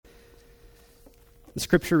The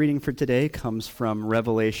scripture reading for today comes from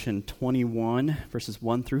Revelation 21, verses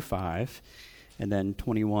 1 through 5, and then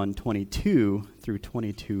 21:22 through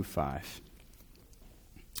 22:5.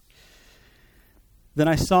 Then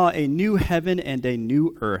I saw a new heaven and a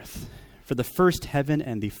new earth, for the first heaven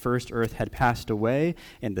and the first earth had passed away,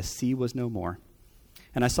 and the sea was no more.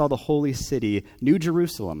 And I saw the holy city, New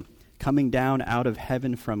Jerusalem, coming down out of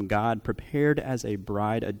heaven from God, prepared as a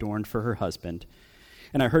bride adorned for her husband.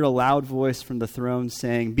 And I heard a loud voice from the throne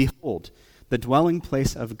saying, "Behold, the dwelling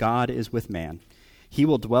place of God is with man. He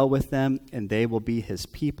will dwell with them, and they will be his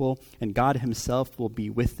people, and God himself will be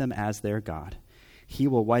with them as their God. He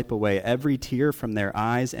will wipe away every tear from their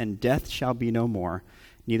eyes, and death shall be no more.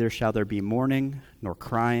 Neither shall there be mourning, nor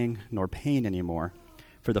crying, nor pain any more,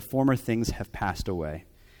 for the former things have passed away."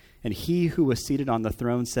 And he who was seated on the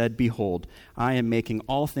throne said, "Behold, I am making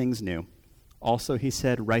all things new." Also he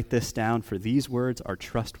said, "Write this down, for these words are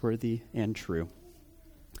trustworthy and true."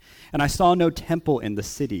 And I saw no temple in the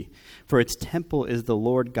city, for its temple is the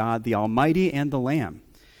Lord God, the Almighty, and the Lamb.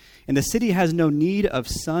 And the city has no need of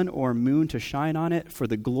sun or moon to shine on it, for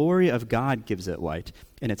the glory of God gives it light,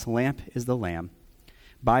 and its lamp is the Lamb.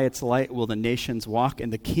 By its light will the nations walk,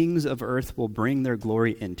 and the kings of earth will bring their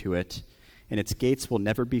glory into it. And its gates will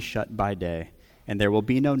never be shut by day, and there will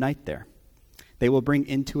be no night there. They will bring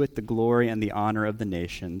into it the glory and the honor of the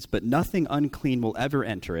nations, but nothing unclean will ever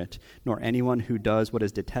enter it, nor anyone who does what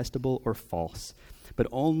is detestable or false, but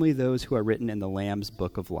only those who are written in the Lamb's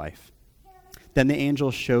book of life. Then the angel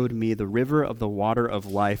showed me the river of the water of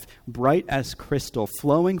life, bright as crystal,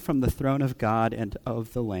 flowing from the throne of God and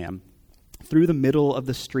of the Lamb, through the middle of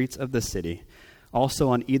the streets of the city. Also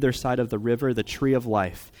on either side of the river, the tree of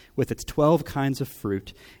life, with its 12 kinds of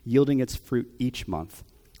fruit, yielding its fruit each month.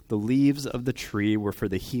 The leaves of the tree were for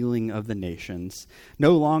the healing of the nations.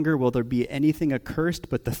 No longer will there be anything accursed,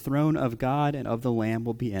 but the throne of God and of the Lamb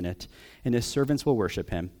will be in it, and his servants will worship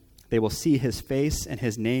him. They will see his face, and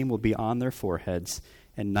his name will be on their foreheads,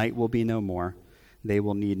 and night will be no more. They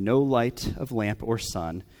will need no light of lamp or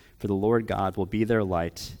sun, for the Lord God will be their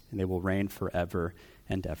light, and they will reign forever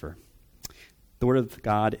and ever. The word of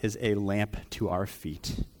God is a lamp to our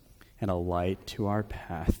feet and a light to our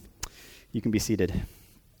path. You can be seated.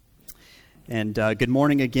 And good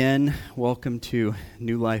morning again. Welcome to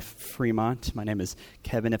New Life Fremont. My name is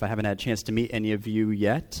Kevin, if I haven't had a chance to meet any of you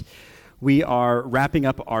yet. We are wrapping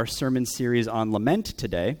up our sermon series on lament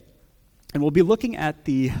today, and we'll be looking at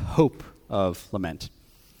the hope of lament.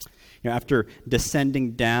 After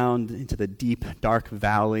descending down into the deep, dark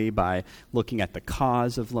valley by looking at the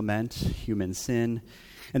cause of lament, human sin,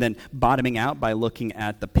 and then bottoming out by looking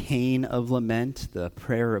at the pain of lament, the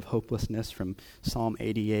prayer of hopelessness from Psalm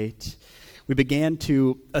 88, we began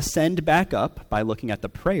to ascend back up by looking at the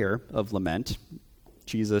prayer of lament,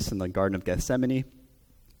 Jesus in the Garden of Gethsemane.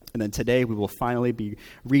 And then today we will finally be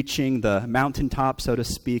reaching the mountaintop, so to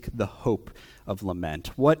speak, the hope of lament.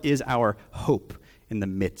 What is our hope in the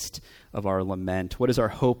midst of our lament? What is our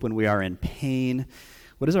hope when we are in pain?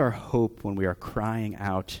 What is our hope when we are crying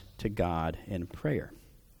out to God in prayer?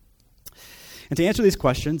 And to answer these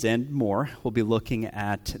questions and more, we'll be looking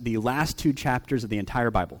at the last two chapters of the entire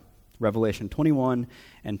Bible, Revelation 21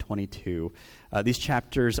 and 22. These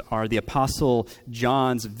chapters are the Apostle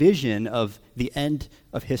John's vision of the end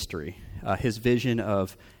of history, his vision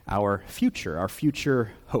of our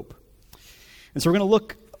future hope. And so we're going to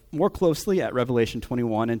look more closely at Revelation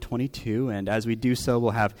 21 and 22, and as we do so,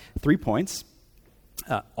 we'll have 3 points.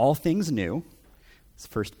 All things new. That's the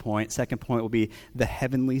first point. Second point will be the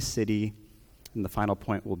heavenly city, and the final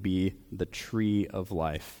point will be the tree of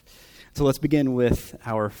life. So let's begin with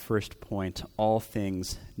our first point, all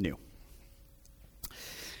things new.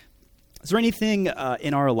 Is there anything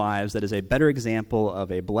in our lives that is a better example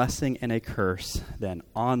of a blessing and a curse than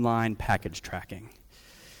online package tracking?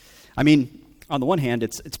 I mean, on the one hand,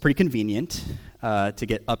 it's pretty convenient to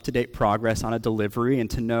get up-to-date progress on a delivery and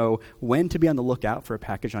to know when to be on the lookout for a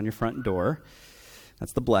package on your front door.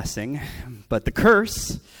 That's the blessing. But the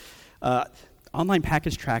curse, online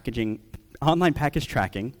package tracking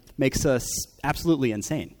makes us absolutely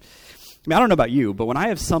insane. I mean, I don't know about you, but when I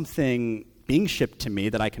have something being shipped to me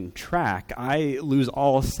that I can track, I lose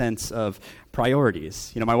all sense of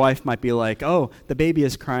priorities. My wife might be like, "Oh, the baby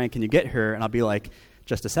is crying, can you get her?" And I'll be like,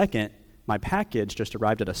 "Just a second, my package just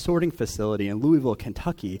arrived at a sorting facility in Louisville,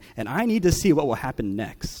 Kentucky, and I need to see what will happen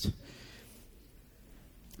next."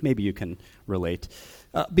 Maybe you can relate.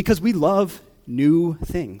 Because we love new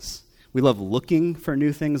things. We love looking for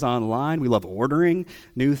new things online. We love ordering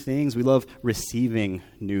new things. We love receiving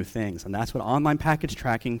new things. And that's what online package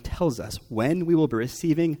tracking tells us, when we will be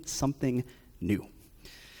receiving something new.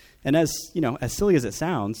 And as silly as it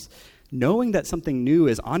sounds, knowing that something new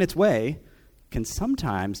is on its way can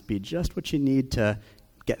sometimes be just what you need to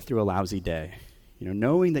get through a lousy day.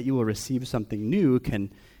 Knowing that you will receive something new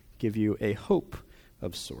can give you a hope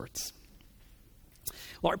of sorts.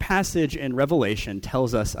 Well, our passage in Revelation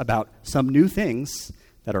tells us about some new things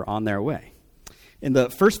that are on their way. In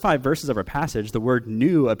the first 5 verses of our passage, the word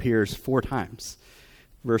new appears 4 times.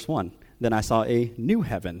 Verse 1, then I saw a new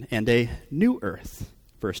heaven and a new earth.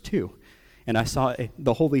 Verse 2, and I saw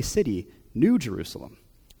the holy city, New Jerusalem.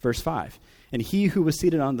 Verse 5, and he who was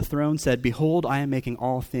seated on the throne said, behold, I am making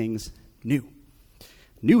all things new.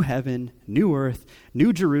 New heaven, new earth,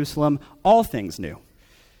 new Jerusalem, all things new.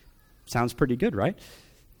 Sounds pretty good, right?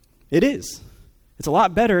 It is. It's a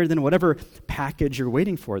lot better than whatever package you're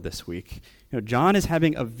waiting for this week. John is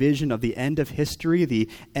having a vision of the end of history, the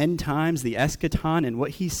end times, the eschaton, and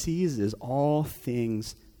what he sees is all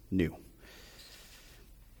things new.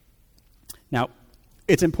 Now,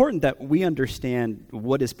 it's important that we understand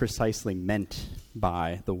what is precisely meant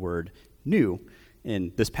by the word new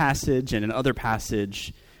in this passage and in other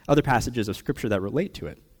passages of Scripture that relate to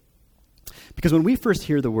it. Because when we first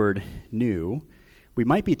hear the word new, we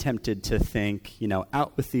might be tempted to think,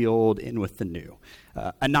 out with the old, in with the new,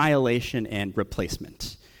 annihilation and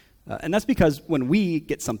replacement. And that's because when we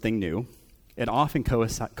get something new, it often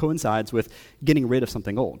coincides with getting rid of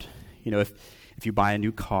something old. If you buy a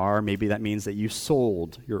new car, maybe that means that you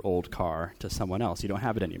sold your old car to someone else. You don't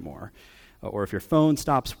have it anymore. Or if your phone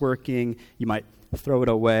stops working, you might throw it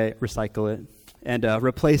away, recycle it, and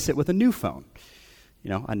replace it with a new phone.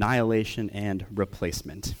 Annihilation and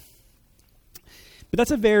replacement. But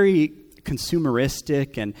that's a very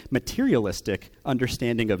consumeristic and materialistic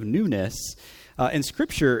understanding of newness. In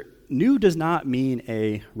Scripture, new does not mean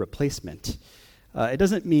a replacement. It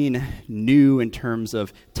doesn't mean new in terms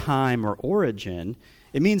of time or origin.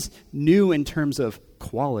 It means new in terms of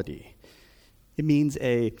quality. It means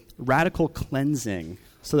a radical cleansing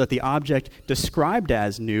so that the object described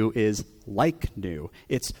as new is like new.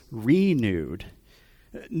 It's renewed.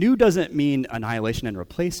 New doesn't mean annihilation and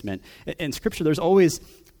replacement. In Scripture, there's always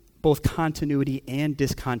both continuity and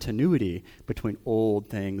discontinuity between old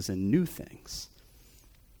things and new things.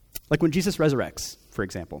 Like when Jesus resurrects, for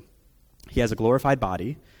example, he has a glorified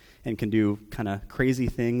body and can do kind of crazy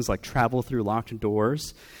things like travel through locked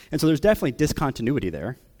doors. And so there's definitely discontinuity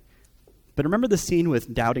there. But remember the scene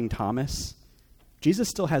with doubting Thomas? Jesus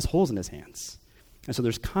still has holes in his hands. And so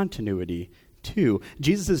there's continuity too.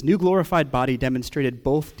 Jesus' new glorified body demonstrated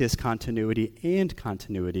both discontinuity and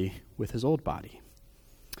continuity with his old body.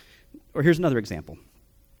 Or here's another example.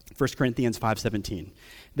 1 Corinthians 5:17.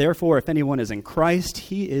 Therefore, if anyone is in Christ,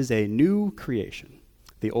 he is a new creation.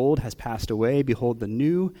 The old has passed away. Behold, the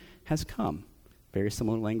new has come. Very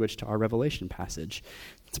similar language to our Revelation passage.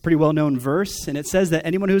 It's a pretty well-known verse, and it says that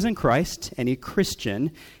anyone who's in Christ, any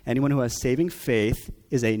Christian, anyone who has saving faith,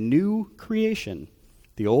 is a new creation.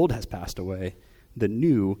 The old has passed away. The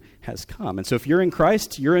new has come. And so if you're in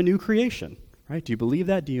Christ, you're a new creation, right? Do you believe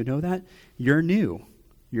that? Do you know that? You're new.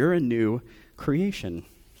 You're a new creation.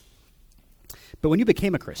 But when you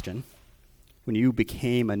became a Christian, when you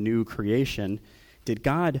became a new creation, did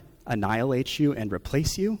God annihilate you and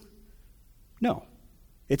replace you? No.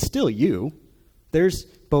 It's still you. There's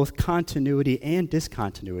both continuity and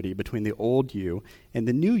discontinuity between the old you and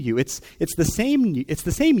the new you. It's the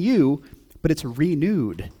same you, but it's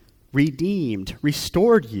renewed, redeemed,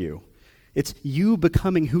 restored you. It's you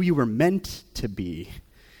becoming who you were meant to be.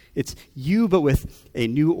 It's you, but with a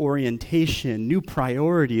new orientation, new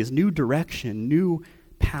priorities, new direction, new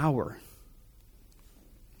power.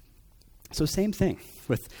 So same thing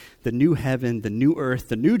with the new heaven, the new earth,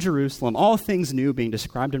 the new Jerusalem, all things new being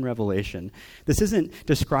described in Revelation. This isn't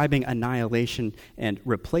describing annihilation and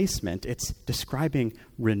replacement. It's describing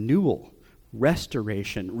renewal,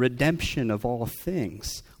 restoration, redemption of all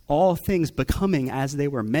things becoming as they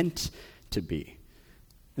were meant to be.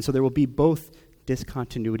 And so there will be both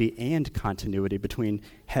discontinuity and continuity between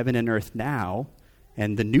heaven and earth now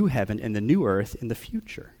and the new heaven and the new earth in the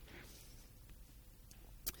future.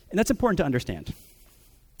 And that's important to understand.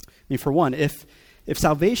 I mean, for one, if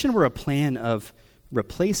salvation were a plan of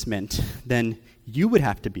replacement, then you would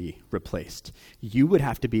have to be replaced. You would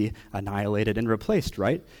have to be annihilated and replaced,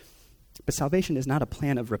 right? But salvation is not a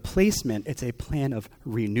plan of replacement. It's a plan of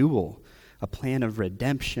renewal, a plan of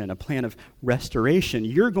redemption, a plan of restoration.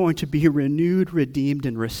 You're going to be renewed, redeemed,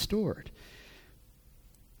 and restored.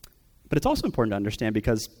 But it's also important to understand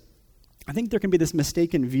because I think there can be this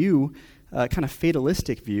mistaken view, kind of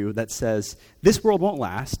fatalistic view that says this world won't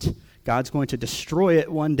last. God's going to destroy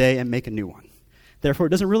it one day and make a new one. Therefore, it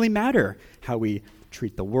doesn't really matter how we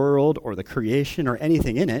treat the world or the creation or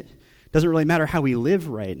anything in it. It doesn't really matter how we live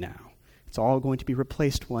right now. It's all going to be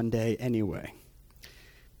replaced one day anyway.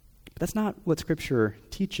 But that's not what Scripture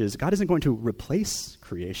teaches. God isn't going to replace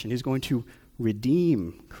creation. He's going to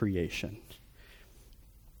redeem creation.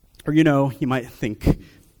 Or, you might think,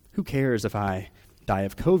 who cares if I die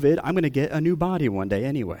of COVID? I'm going to get a new body one day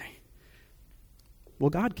anyway.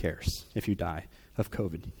 Well, God cares if you die of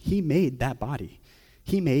COVID. He made that body.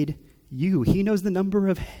 He made you. He knows the number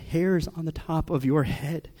of hairs on the top of your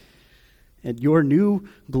head. And your new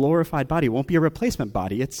glorified body won't be a replacement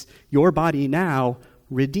body. It's your body now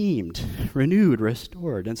redeemed, renewed,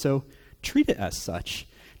 restored. And so treat it as such.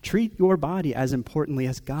 Treat your body as importantly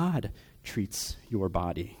as God treats your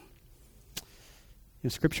body.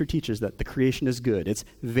 Scripture teaches that the creation is good. It's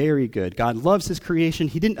very good. God loves his creation.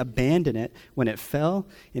 He didn't abandon it when it fell.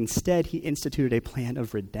 Instead, he instituted a plan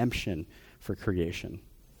of redemption for creation.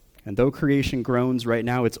 And though creation groans right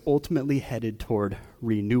now, it's ultimately headed toward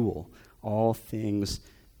renewal, all things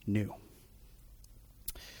new.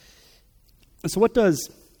 And so what does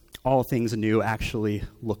all things new actually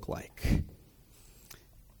look like?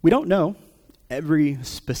 We don't know every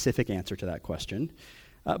specific answer to that question.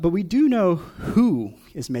 But we do know who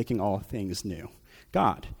is making all things new,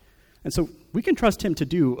 God. And so we can trust him to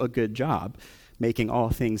do a good job making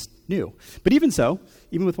all things new. But even so,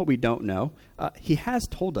 even with what we don't know, he has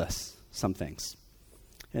told us some things.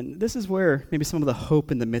 And this is where maybe some of the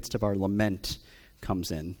hope in the midst of our lament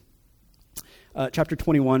comes in. Chapter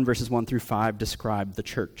 21, verses 1 through 5 describe the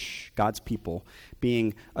church, God's people,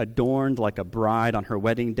 being adorned like a bride on her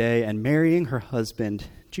wedding day and marrying her husband,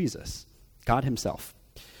 Jesus, God himself.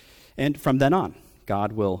 And from then on,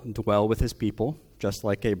 God will dwell with his people, just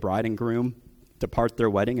like a bride and groom depart their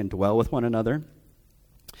wedding and dwell with one another.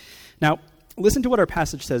 Now, listen to what our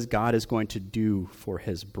passage says God is going to do for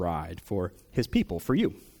his bride, for his people, for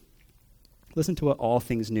you. Listen to what all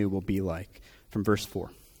things new will be like from verse 4.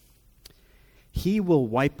 He will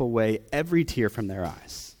wipe away every tear from their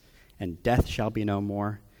eyes, and death shall be no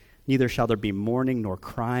more. Neither shall there be mourning, nor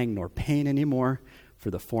crying, nor pain anymore, for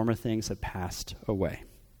the former things have passed away.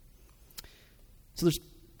 So there's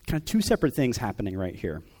kind of two separate things happening right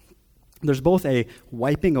here. There's both a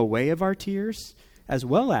wiping away of our tears, as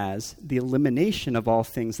well as the elimination of all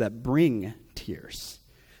things that bring tears.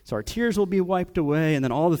 So our tears will be wiped away, and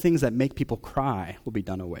then all the things that make people cry will be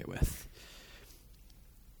done away with.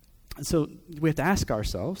 And so we have to ask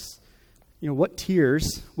ourselves, what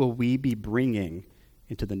tears will we be bringing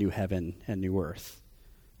into the new heaven and new earth?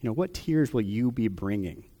 What tears will you be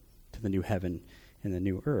bringing to the new heaven and the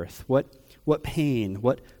new earth? What pain,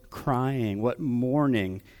 what crying, what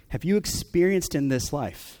mourning have you experienced in this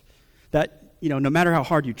life that, no matter how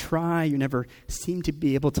hard you try, you never seem to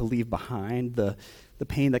be able to leave behind the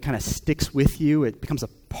pain that kind of sticks with you. It becomes a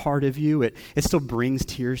part of you. It still brings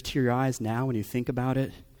tears to your eyes now when you think about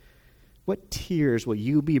it. What tears will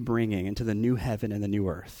you be bringing into the new heaven and the new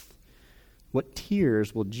earth? What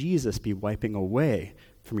tears will Jesus be wiping away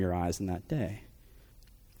from your eyes in that day?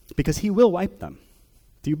 Because he will wipe them.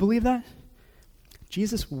 Do you believe that?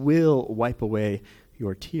 Jesus will wipe away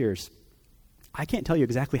your tears. I can't tell you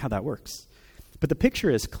exactly how that works. But the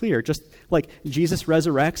picture is clear. Just like Jesus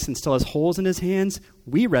resurrects and still has holes in his hands,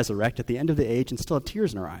 we resurrect at the end of the age and still have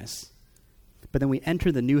tears in our eyes. But then we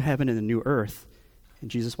enter the new heaven and the new earth,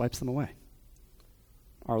 and Jesus wipes them away.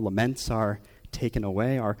 Our laments are taken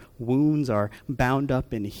away. Our wounds are bound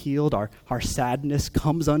up and healed. Our sadness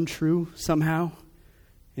comes untrue somehow,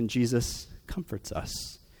 and Jesus comforts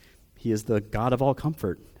us. He is the God of all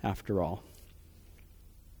comfort, after all.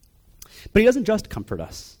 But he doesn't just comfort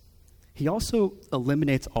us. He also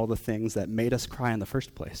eliminates all the things that made us cry in the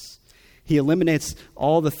first place. He eliminates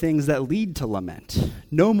all the things that lead to lament.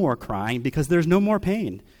 No more crying because there's no more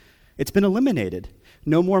pain. It's been eliminated.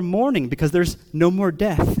 No more mourning because there's no more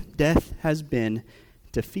death. Death has been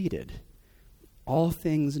defeated. All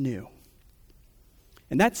things new.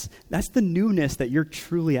 And that's the newness that you're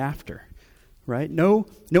truly after, right? No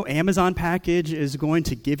Amazon package is going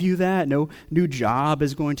to give you that. No new job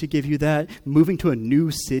is going to give you that. Moving to a new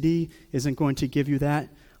city isn't going to give you that.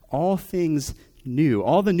 All things new.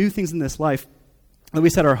 All the new things in this life that we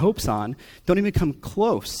set our hopes on don't even come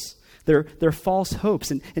close. They're false hopes.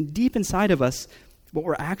 And deep inside of us, what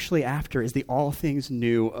we're actually after is the all things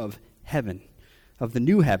new of heaven, of the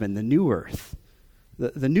new heaven, the new earth.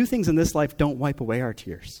 The new things in this life don't wipe away our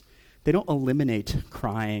tears. They don't eliminate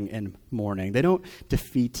crying and mourning. They don't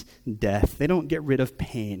defeat death. They don't get rid of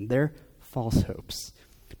pain. They're false hopes.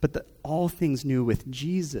 But the all things new with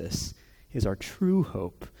Jesus is our true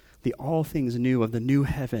hope, the all things new of the new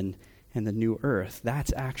heaven and the new earth,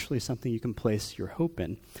 that's actually something you can place your hope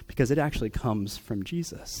in because it actually comes from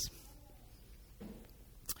Jesus.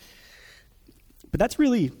 But that's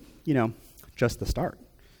really, just the start.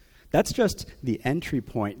 That's just the entry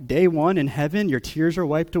point. Day one in heaven, your tears are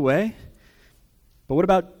wiped away. But what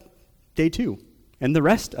about day two and the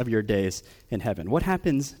rest of your days in heaven? What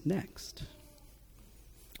happens next?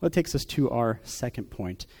 Well, it takes us to our second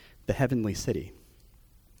point, the heavenly city.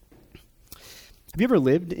 Have you ever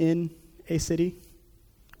lived in a city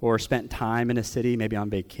or spent time in a city, maybe on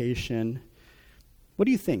vacation? What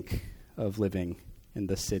do you think of living in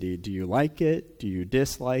the city? Do you like it? Do you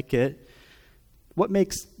dislike it? What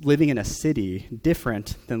makes living in a city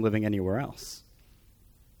different than living anywhere else?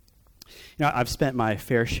 I've spent my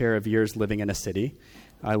fair share of years living in a city.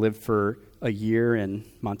 I lived for a year in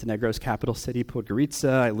Montenegro's capital city,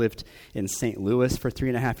 Podgorica. I lived in St. Louis for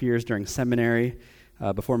 3.5 years during seminary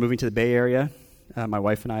before moving to the Bay Area. My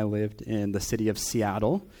wife and I lived in the city of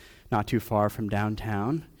Seattle, not too far from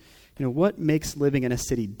downtown. What makes living in a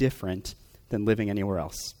city different than living anywhere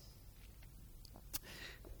else?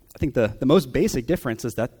 I think the most basic difference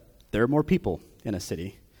is that there are more people in a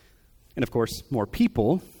city. And of course, more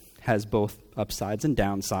people has both upsides and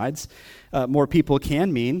downsides. More people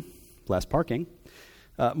can mean less parking.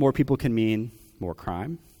 More people can mean more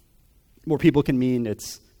crime. More people can mean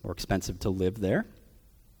it's more expensive to live there.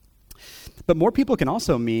 But more people can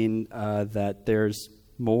also mean that there's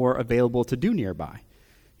more available to do nearby.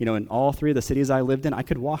 In all three of the cities I lived in, I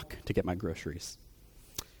could walk to get my groceries.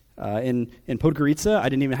 In Podgorica, I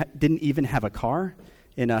didn't even have a car.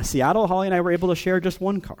 In Seattle, Holly and I were able to share just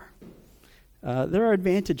one car. There are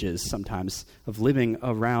advantages sometimes of living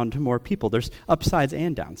around more people. There's upsides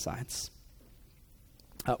and downsides.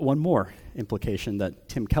 One more implication that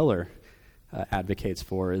Tim Keller advocates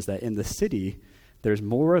for is that in the city, there's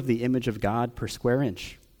more of the image of God per square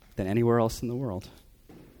inch than anywhere else in the world.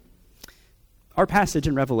 Our passage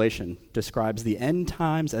in Revelation describes the end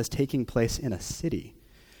times as taking place in a city.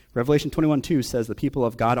 Revelation 21:2 says the people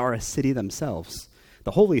of God are a city themselves,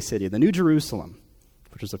 the holy city, the New Jerusalem,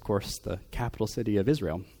 which is, of course, the capital city of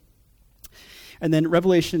Israel. And then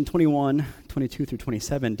Revelation 21:22 through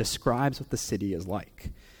 27 describes what the city is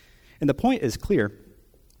like. And the point is clear.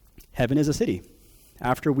 Heaven is a city.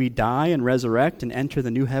 After we die and resurrect and enter the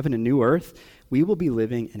new heaven and new earth, we will be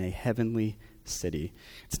living in a heavenly city.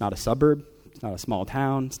 It's not a suburb. It's not a small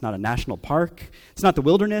town. It's not a national park. It's not the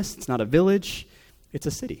wilderness. It's not a village. It's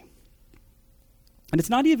a city. And it's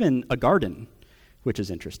not even a garden, which is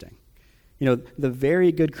interesting. The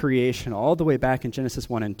very good creation all the way back in Genesis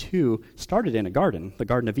 1 and 2 started in a garden, the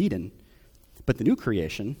Garden of Eden. But the new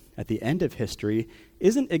creation at the end of history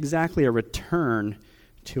isn't exactly a return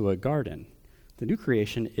to a garden. The new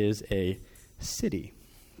creation is a city.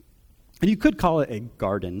 And you could call it a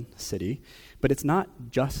garden city, but it's not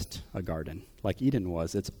just a garden like Eden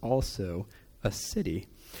was. It's also a city.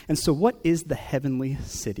 And so what is the heavenly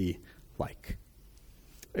city like?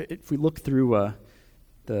 If we look through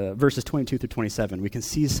the verses 22 through 27, we can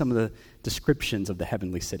see some of the descriptions of the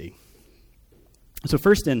heavenly city. So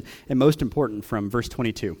first and most important from verse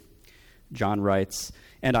 22, John writes,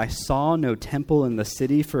 "And I saw no temple in the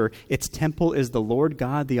city, for its temple is the Lord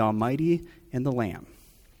God, the Almighty, and the Lamb."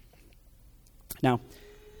 Now,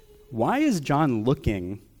 why is John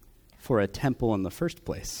looking for a temple in the first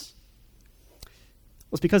place?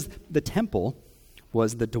 Well, it's because the temple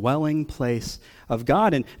was the dwelling place of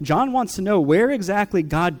God, and John wants to know where exactly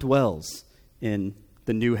God dwells in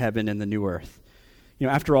the new heaven and the new earth.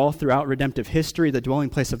 After all, throughout redemptive history, the dwelling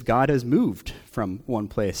place of God has moved from one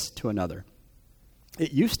place to another.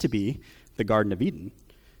 It used to be the Garden of Eden.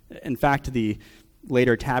 In fact, the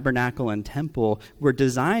later tabernacle and temple were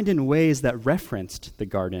designed in ways that referenced the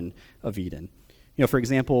Garden of Eden. For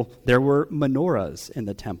example, there were menorahs in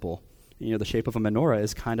the temple. The shape of a menorah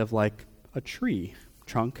is kind of like a tree,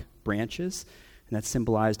 trunk, branches, and that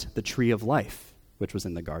symbolized the tree of life, which was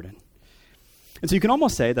in the garden. And so you can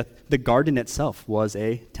almost say that the garden itself was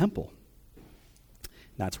a temple.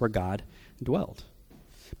 That's where God dwelled.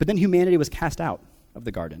 But then humanity was cast out of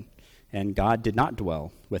the garden, and God did not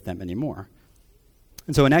dwell with them anymore.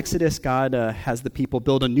 And so in Exodus, God has the people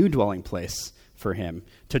build a new dwelling place for him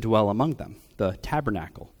to dwell among them, the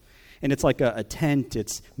tabernacle. And it's like a tent.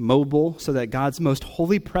 It's mobile so that God's most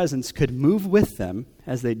holy presence could move with them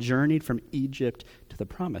as they journeyed from Egypt to the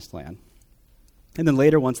Promised Land. And then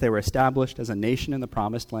later, once they were established as a nation in the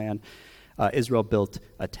Promised Land, Israel built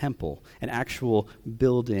a temple, an actual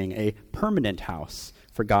building, a permanent house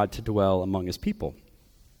for God to dwell among his people.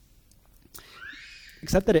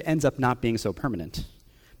 Except that it ends up not being so permanent,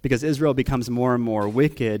 Because Israel becomes more and more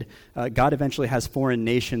wicked, God eventually has foreign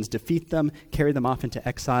nations defeat them, carry them off into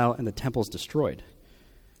exile, and the temple's destroyed.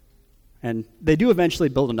 And they do eventually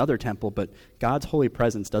build another temple, but God's holy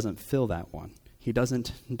presence doesn't fill that one. He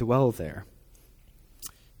doesn't dwell there.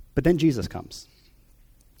 But then Jesus comes.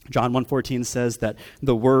 John 1:14 says that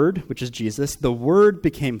the Word, which is Jesus, the Word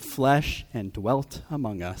became flesh and dwelt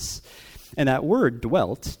among us. And that word,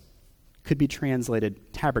 dwelt, could be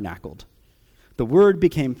translated tabernacled. The Word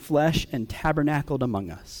became flesh and tabernacled among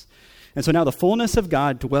us. And so now the fullness of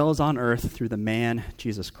God dwells on earth through the man,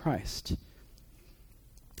 Jesus Christ.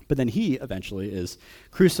 But then he eventually is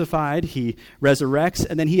crucified, he resurrects,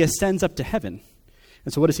 and then he ascends up to heaven.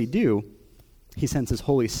 And so what does he do? He sends his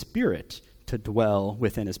Holy Spirit to dwell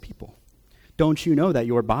within his people. Don't you know that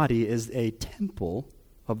your body is a temple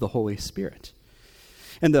of the Holy Spirit?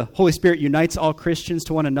 And the Holy Spirit unites all Christians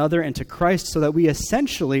to one another and to Christ so that we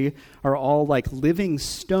essentially are all like living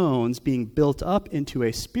stones being built up into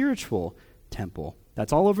a spiritual temple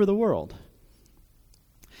that's all over the world.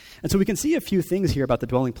 And so we can see a few things here about the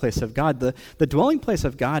dwelling place of God. The dwelling place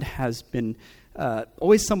of God has been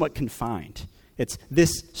always somewhat confined. It's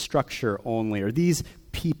this structure only, or these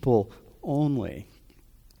people only.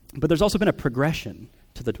 But there's also been a progression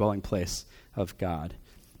to the dwelling place of God.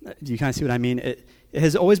 Do you kind of see what I mean? It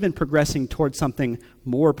has always been progressing towards something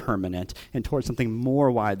more permanent and towards something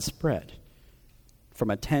more widespread. From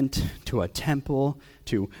a tent to a temple,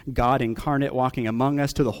 to God incarnate walking among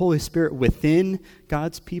us, to the Holy Spirit within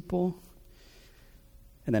God's people.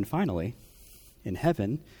 And then finally, in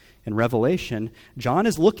heaven, in Revelation, John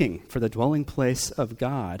is looking for the dwelling place of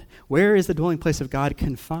God. Where is the dwelling place of God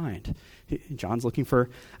confined? John's looking for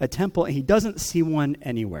a temple, and he doesn't see one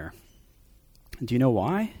anywhere. Do you know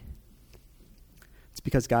why? It's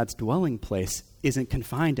because God's dwelling place isn't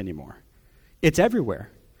confined anymore. It's everywhere.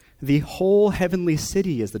 The whole heavenly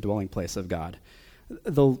city is the dwelling place of God.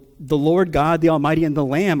 The Lord God, the Almighty, and the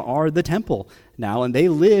Lamb are the temple now, and they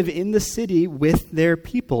live in the city with their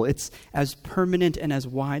people. It's as permanent and as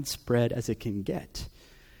widespread as it can get.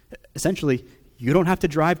 Essentially, you don't have to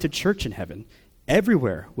drive to church in heaven.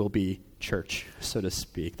 Everywhere will be church, so to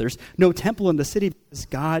speak. There's no temple in the city because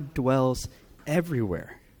God dwells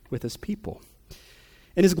everywhere with his people.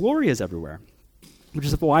 And his glory is everywhere. Which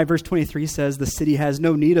is why verse 23 says the city has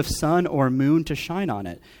no need of sun or moon to shine on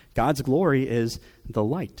it. God's glory is the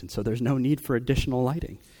light, and so there's no need for additional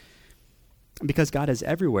lighting. And because God is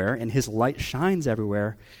everywhere and his light shines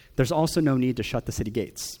everywhere, there's also no need to shut the city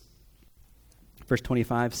gates. Verse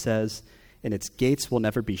 25 says, and its gates will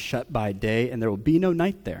never be shut by day, and there will be no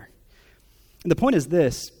night there. And the point is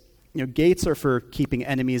this, gates are for keeping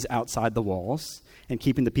enemies outside the walls and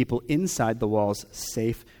keeping the people inside the walls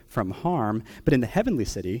safe from harm. But in the heavenly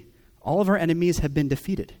city, all of our enemies have been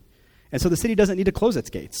defeated. And so the city doesn't need to close its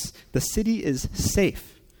gates. The city is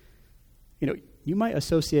safe. You might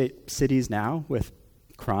associate cities now with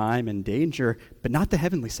crime and danger, but not the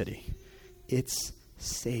heavenly city. It's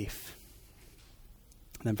safe.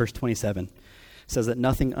 And then verse 27 says that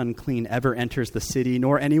nothing unclean ever enters the city,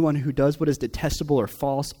 nor anyone who does what is detestable or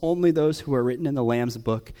false, only those who are written in the Lamb's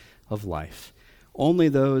book of life. Only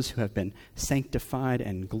those who have been sanctified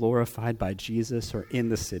and glorified by Jesus are in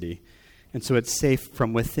the city. And so it's safe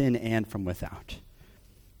from within and from without.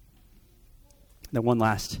 Then one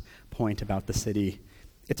last point about the city.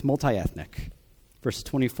 It's multi-ethnic. Verses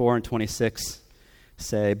 24 and 26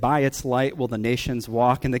 say, by its light will the nations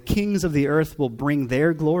walk, and the kings of the earth will bring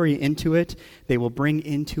their glory into it. They will bring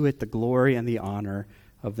into it the glory and the honor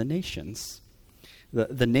of the nations.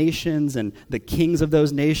 The nations and the kings of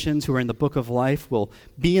those nations who are in the book of life will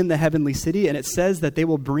be in the heavenly city, and it says that they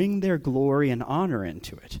will bring their glory and honor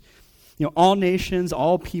into it. All nations,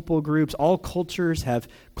 all people groups, all cultures have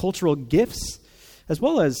cultural gifts as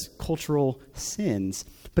well as cultural sins.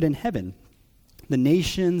 But in heaven, the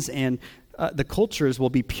nations and the cultures will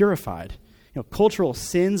be purified. Cultural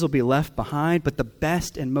sins will be left behind, but the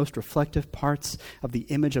best and most reflective parts of the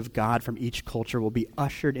image of God from each culture will be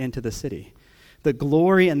ushered into the city. The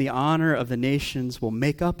glory and the honor of the nations will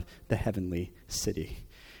make up the heavenly city.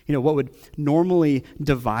 What would normally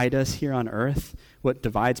divide us here on earth, what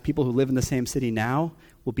divides people who live in the same city now,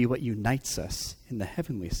 will be what unites us in the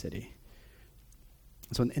heavenly city.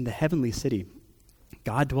 So in the heavenly city,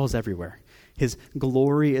 God dwells everywhere. His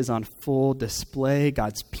glory is on full display.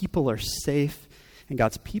 God's people are safe, and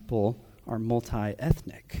God's people are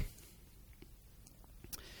multi-ethnic.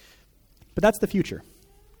 But that's the future.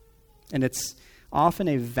 And it's often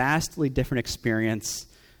a vastly different experience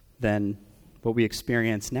than what we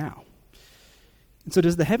experience now. And so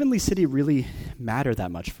does the heavenly city really matter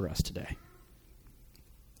that much for us today?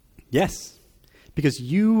 Yes. because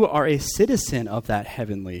you are a citizen of that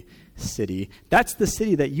heavenly city. That's the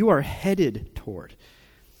city that you are headed toward.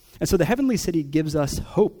 And so the heavenly city gives us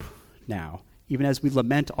hope now, even as we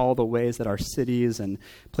lament all the ways that our cities and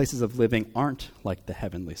places of living aren't like the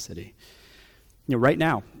heavenly city. Right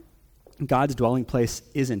now, God's dwelling place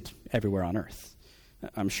isn't everywhere on earth.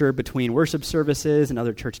 I'm sure between worship services and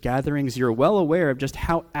other church gatherings, you're well aware of just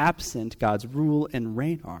how absent God's rule and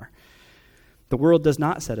reign are. The world does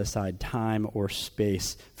not set aside time or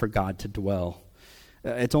space for God to dwell.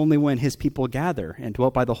 It's only when his people gather and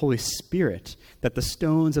dwelt by the Holy Spirit that the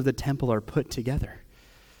stones of the temple are put together.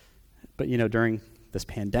 But, during this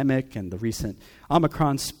pandemic and the recent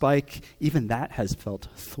Omicron spike, even that has felt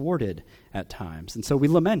thwarted at times. And so we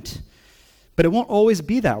lament. But it won't always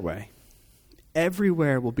be that way.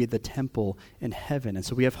 Everywhere will be the temple in heaven, and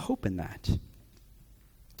so we have hope in that.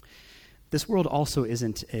 This world also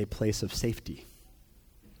isn't a place of safety.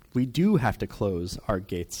 We do have to close our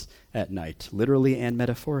gates at night, literally and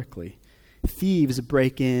metaphorically. Thieves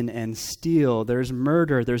break in and steal. There's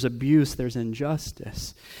murder, there's abuse, there's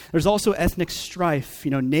injustice. There's also ethnic strife.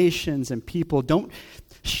 Nations and people don't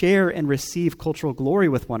share and receive cultural glory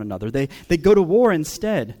with one another. They go to war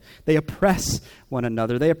instead. They oppress one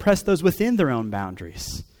another. They oppress those within their own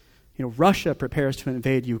boundaries. Russia prepares to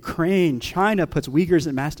invade Ukraine. China puts Uyghurs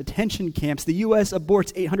in mass detention camps. The U.S.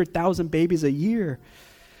 aborts 800,000 babies a year.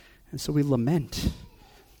 And so we lament.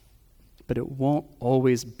 But it won't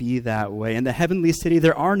always be that way. In the heavenly city,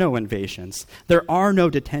 there are no invasions. There are no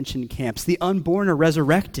detention camps. The unborn are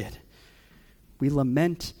resurrected. We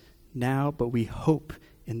lament now, but we hope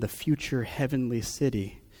in the future heavenly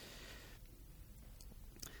city.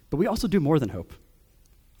 But we also do more than hope.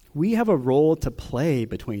 We have a role to play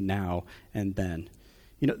between now and then.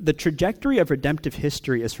 The trajectory of redemptive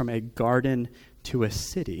history is from a garden to a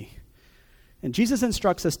city. And Jesus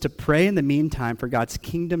instructs us to pray in the meantime for God's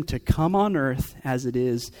kingdom to come on earth as it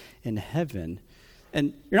is in heaven.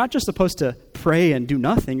 And you're not just supposed to pray and do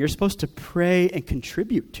nothing. You're supposed to pray and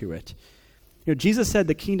contribute to it. Jesus said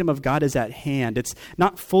the kingdom of God is at hand. It's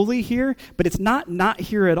not fully here, but it's not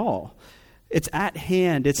here at all. It's at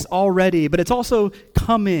hand. It's already, but it's also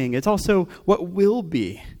coming. It's also what will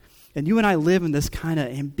be. And you and I live in this kind of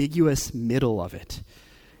ambiguous middle of it.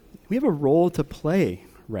 We have a role to play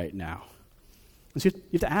right now. So you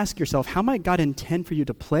have to ask yourself, how might God intend for you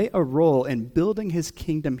to play a role in building his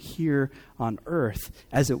kingdom here on earth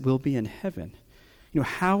as it will be in heaven?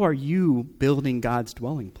 How are you building God's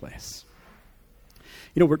dwelling place?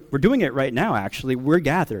 We're doing it right now, actually. We're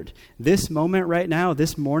gathered. This moment right now,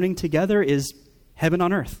 this morning together is heaven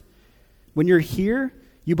on earth. When you're here,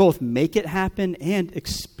 you both make it happen and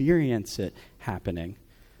experience it happening.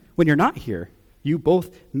 When you're not here, you both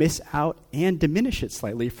miss out and diminish it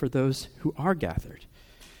slightly for those who are gathered.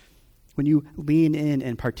 When you lean in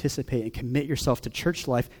and participate and commit yourself to church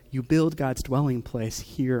life, you build God's dwelling place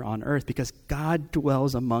here on earth because God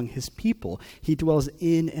dwells among his people. He dwells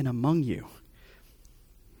in and among you.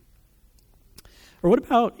 Or what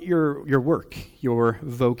about your work, your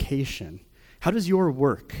vocation? How does your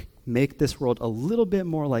work make this world a little bit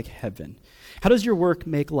more like heaven? How does your work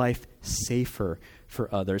make life safer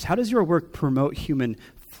for others? How does your work promote human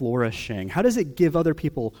flourishing? How does it give other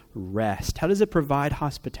people rest? How does it provide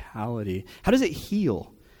hospitality? How does it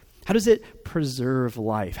heal? How does it preserve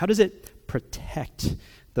life? How does it protect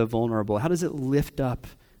the vulnerable? How does it lift up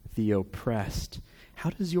the oppressed?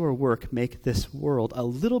 How does your work make this world a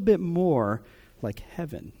little bit more like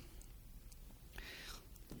heaven?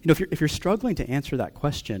 If you're struggling to answer that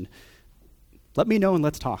question, let me know and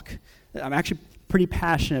let's talk. I'm actually pretty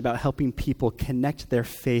passionate about helping people connect their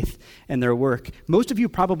faith and their work. Most of you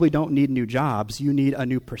probably don't need new jobs. You need a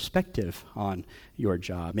new perspective on your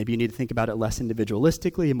job. Maybe you need to think about it less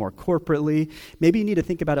individualistically and more corporately. Maybe you need to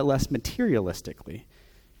think about it less materialistically.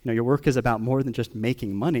 Your work is about more than just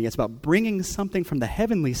making money. It's about bringing something from the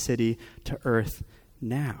heavenly city to earth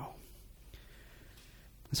now.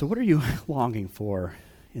 So what are you longing for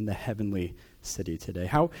in the heavenly city today?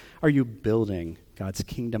 How are you building God's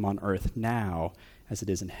kingdom on earth now as it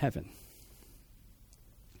is in heaven?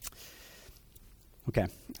 Okay,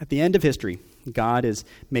 at the end of history, God is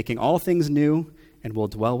making all things new and will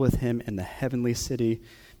dwell with him in the heavenly city.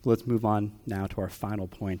 Let's move on now to our final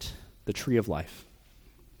point, the tree of life.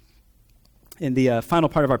 In the final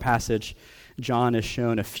part of our passage, John is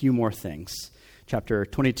shown a few more things. Chapter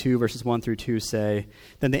 22, verses 1 through 2 say,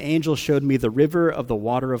 "Then the angel showed me the river of the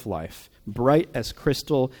water of life, bright as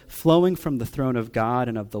crystal, flowing from the throne of God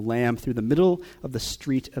and of the Lamb through the middle of the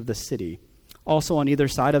street of the city. Also on either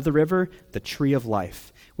side of the river, the tree of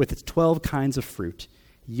life, with its 12 kinds of fruit,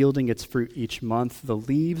 yielding its fruit each month. The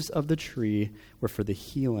leaves of the tree were for the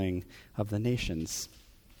healing of the nations.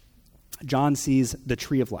 John sees the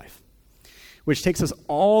tree of life, which takes us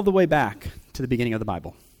all the way back to the beginning of the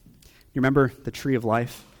Bible. You remember the tree of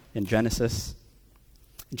life in Genesis?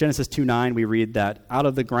 In Genesis 2:9, we read that out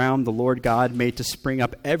of the ground the Lord God made to spring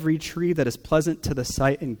up every tree that is pleasant to the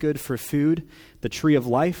sight and good for food. The tree of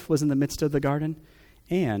life was in the midst of the garden,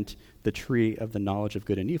 and the tree of the knowledge of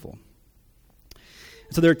good and evil.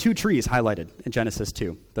 So there are two trees highlighted in Genesis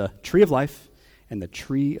 2, the tree of life and the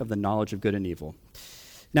tree of the knowledge of good and evil.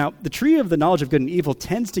 Now, the tree of the knowledge of good and evil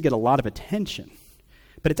tends to get a lot of attention,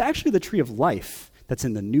 but it's actually the tree of life that's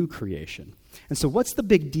in the new creation. And so what's the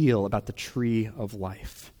big deal about the tree of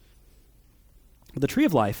life? Well, the tree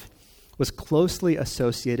of life was closely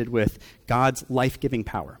associated with God's life-giving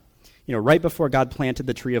power. You know, right before God planted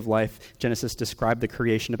the tree of life, Genesis described the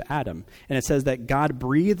creation of Adam. And it says that God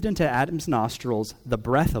breathed into Adam's nostrils the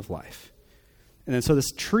breath of life. And then so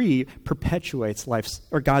this tree perpetuates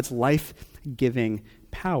God's life-giving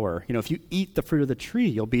power. You know, if you eat the fruit of the tree,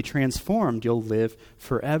 you'll be transformed. You'll live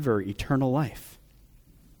forever, eternal life.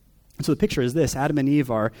 And so the picture is this. Adam and Eve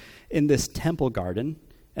are in this temple garden.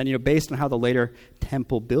 And, you know, based on how the later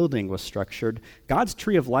temple building was structured, God's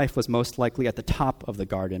tree of life was most likely at the top of the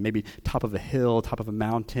garden, maybe top of a hill, top of a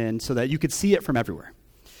mountain, so that you could see it from everywhere.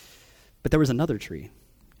 But there was another tree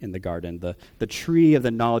in the garden, the tree of the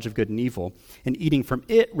knowledge of good and evil. And eating from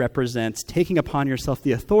it represents taking upon yourself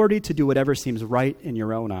the authority to do whatever seems right in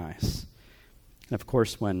your own eyes. And of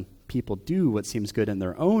course, when people do what seems good in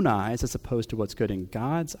their own eyes as opposed to what's good in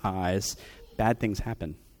God's eyes, bad things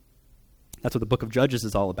happen. That's what the book of Judges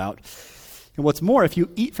is all about. And what's more, if you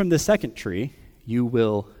eat from the second tree, you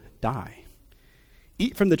will die.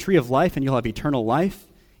 Eat from the tree of life and you'll have eternal life.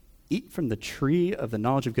 Eat from the tree of the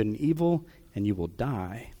knowledge of good and evil and you will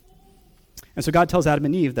die. And so God tells Adam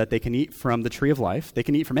and Eve that they can eat from the tree of life. They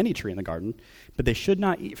can eat from any tree in the garden, but they should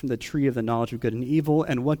not eat from the tree of the knowledge of good and evil.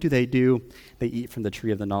 And what do? They eat from the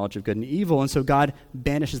tree of the knowledge of good and evil. And so God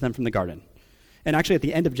banishes them from the garden. And actually at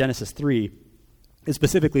the end of Genesis 3, it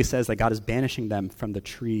specifically says that God is banishing them from the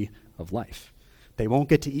tree of life. They won't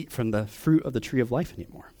get to eat from the fruit of the tree of life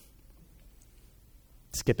anymore.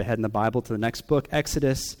 Skip ahead in the Bible to the next book,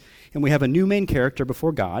 Exodus, and we have a new main character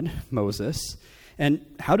before God, Moses. And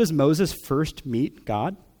how does Moses first meet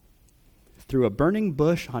God? Through a burning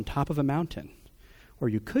bush on top of a mountain. Or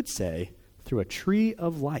you could say, through a tree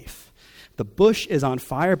of life. The bush is on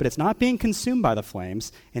fire, but it's not being consumed by the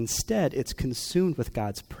flames. Instead, it's consumed with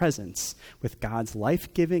God's presence, with God's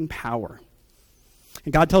life-giving power.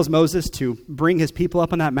 And God tells Moses to bring his people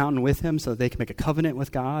up on that mountain with him so that they can make a covenant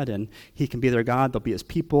with God, and he can be their God, they'll be his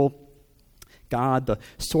people. God, the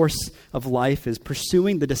source of life, is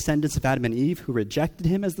pursuing the descendants of Adam and Eve who rejected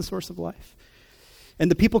him as the source of life. And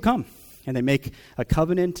the people come, and they make a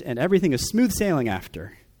covenant, and everything is smooth sailing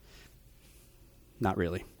after. Not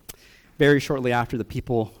really. Very shortly after, the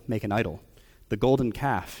people make an idol, the golden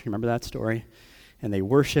calf. You remember that story? And they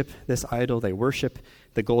worship this idol. They worship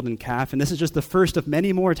the golden calf. And this is just the first of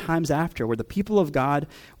many more times after where the people of God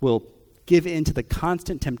will give in to the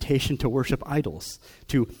constant temptation to worship idols,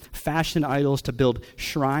 to fashion idols, to build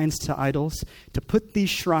shrines to idols, to put these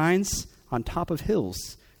shrines on top of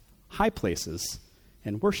hills, high places,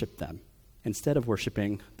 and worship them instead of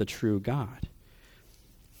worshiping the true God.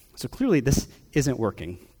 So clearly this isn't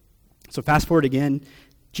working. So fast forward again,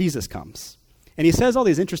 Jesus comes. And he says all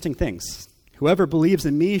these interesting things. Whoever believes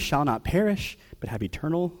in me shall not perish, but have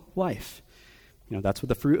eternal life. You know, that's what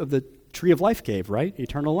the fruit of the tree of life gave, right?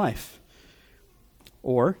 Eternal life.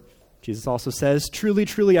 Or, Jesus also says, truly,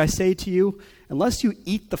 truly, I say to you, unless you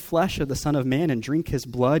eat the flesh of the Son of Man and drink his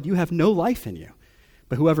blood, you have no life in you.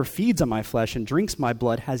 But whoever feeds on my flesh and drinks my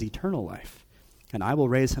blood has eternal life, and I will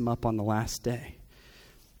raise him up on the last day.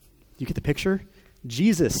 You get the picture?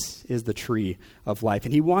 Jesus is the tree of life,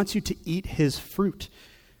 and he wants you to eat his fruit.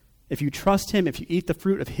 If you trust him, if you eat the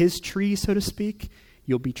fruit of his tree, so to speak,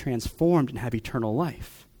 you'll be transformed and have eternal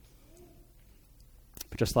life.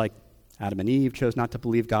 But just like Adam and Eve chose not to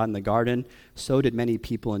believe God in the garden, so did many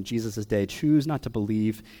people in Jesus' day choose not to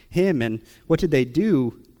believe him. And what did they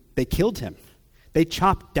do? They killed him. They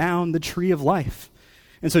chopped down the tree of life.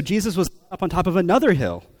 And so Jesus was up on top of another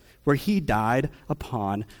hill where he died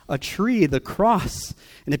upon a tree, the cross.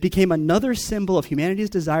 And it became another symbol of humanity's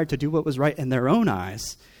desire to do what was right in their own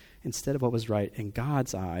eyes instead of what was right in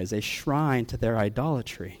God's eyes, a shrine to their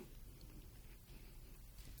idolatry.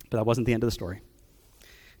 But that wasn't the end of the story.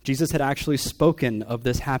 Jesus had actually spoken of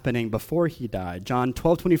this happening before he died. John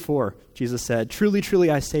 12:24, Jesus said, truly,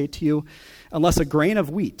 truly, I say to you, unless a grain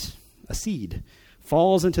of wheat, a seed,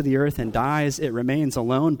 falls into the earth and dies, it remains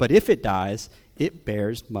alone, but if it dies, it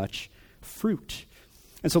bears much fruit.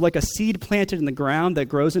 And so like a seed planted in the ground that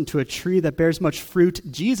grows into a tree that bears much fruit,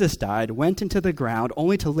 Jesus died, went into the ground,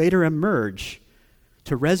 only to later emerge,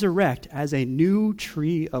 to resurrect as a new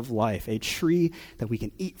tree of life, a tree that we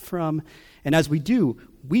can eat from. And as we do,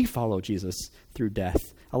 we follow Jesus through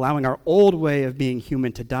death, allowing our old way of being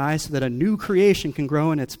human to die so that a new creation can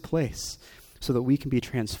grow in its place, so that we can be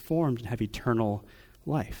transformed and have eternal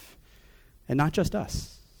life. And not just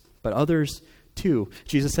us, but others too.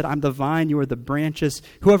 Jesus said, I'm the vine, you are the branches.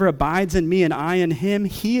 Whoever abides in me and I in him,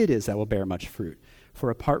 he it is that will bear much fruit. For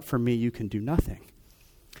apart from me, you can do nothing.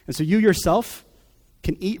 And so you yourself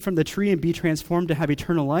can eat from the tree and be transformed to have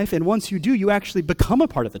eternal life. And once you do, you actually become a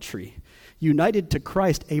part of the tree, united to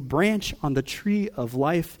Christ, a branch on the tree of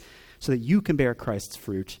life, so that you can bear Christ's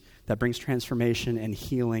fruit that brings transformation and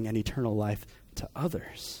healing and eternal life to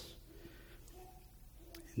others.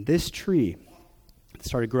 And this tree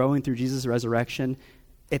started growing through Jesus' resurrection.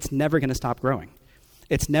 It's never going to stop growing.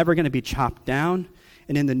 It's never going to be chopped down.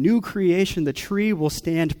 And in the new creation, the tree will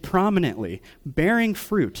stand prominently, bearing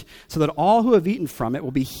fruit, so that all who have eaten from it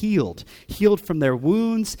will be healed from their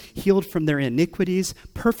wounds, healed from their iniquities,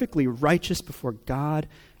 perfectly righteous before God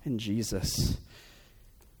and Jesus.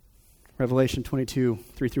 Revelation 22,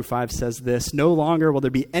 3-5 says this, no longer will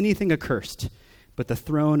there be anything accursed, but the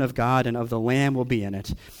throne of God and of the Lamb will be in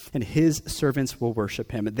it, and his servants will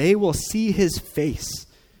worship him. They will see his face,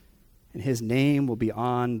 and his name will be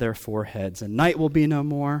on their foreheads. And night will be no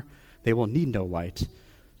more. They will need no light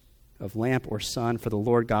of lamp or sun, for the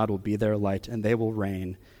Lord God will be their light, and they will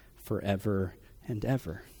reign forever and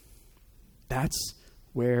ever. That's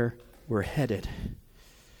where we're headed.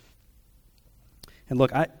 And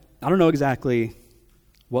look, I don't know exactly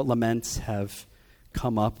what laments have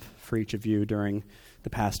come up for each of you during the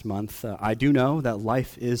past month. I do know that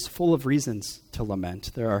life is full of reasons to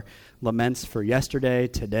lament. There are laments for yesterday,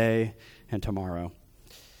 today, and tomorrow.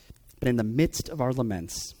 But in the midst of our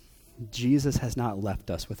laments, Jesus has not left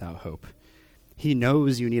us without hope. He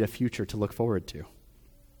knows you need a future to look forward to.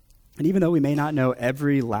 And even though we may not know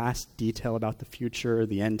every last detail about the future,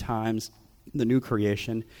 the end times, the new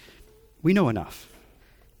creation, we know enough.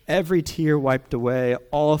 Every tear wiped away,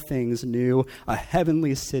 all things new, a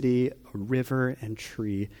heavenly city, a river and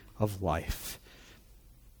tree of life.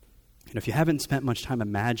 And if you haven't spent much time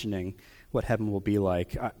imagining what heaven will be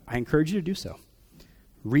like, I encourage you to do so.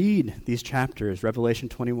 Read these chapters, Revelation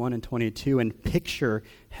 21 and 22, and picture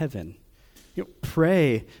heaven.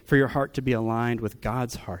 Pray for your heart to be aligned with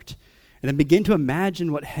God's heart. And then begin to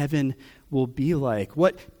imagine what heaven will be like.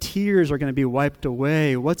 What tears are going to be wiped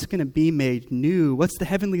away? What's going to be made new? What's the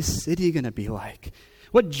heavenly city going to be like?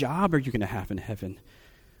 What job are you going to have in heaven?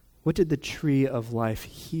 What did the tree of life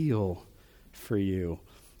heal for you?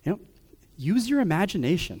 Use your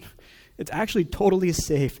imagination. It's actually totally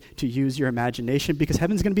safe to use your imagination because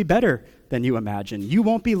heaven's going to be better than you imagine. You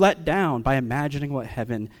won't be let down by imagining what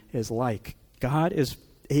heaven is like. God is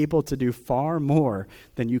able to do far more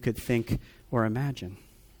than you could think or imagine.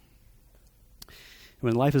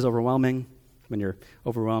 When life is overwhelming, when you're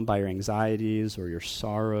overwhelmed by your anxieties or your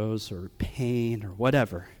sorrows or pain or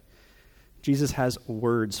whatever, Jesus has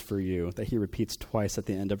words for you that he repeats twice at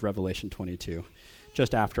the end of Revelation 22,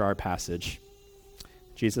 just after our passage.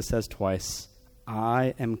 Jesus says twice,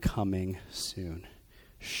 I am coming soon.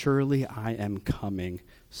 Surely I am coming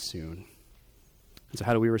soon. And so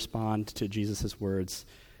how do we respond to Jesus' words?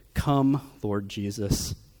 Come, Lord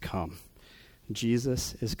Jesus, come.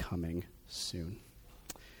 Jesus is coming soon.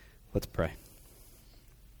 Let's pray.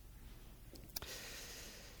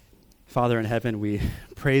 Father in heaven, we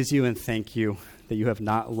praise you and thank you that you have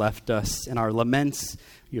not left us in our laments.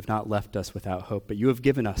 You have not left us without hope, but you have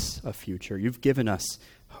given us a future. You've given us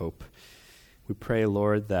hope. We pray,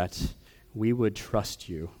 Lord, that we would trust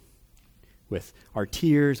you with our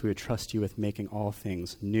tears. We would trust you with making all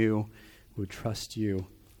things new. We would trust you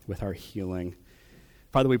with our healing.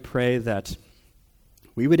 Father, we pray that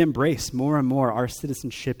we would embrace more and more our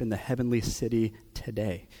citizenship in the heavenly city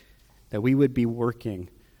today, that we would be working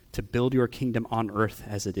to build your kingdom on earth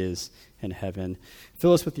as it is in heaven.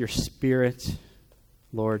 Fill us with your Spirit,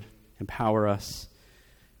 Lord. Empower us.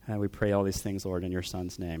 And we pray all these things, Lord, in your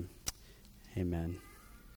Son's name. Amen.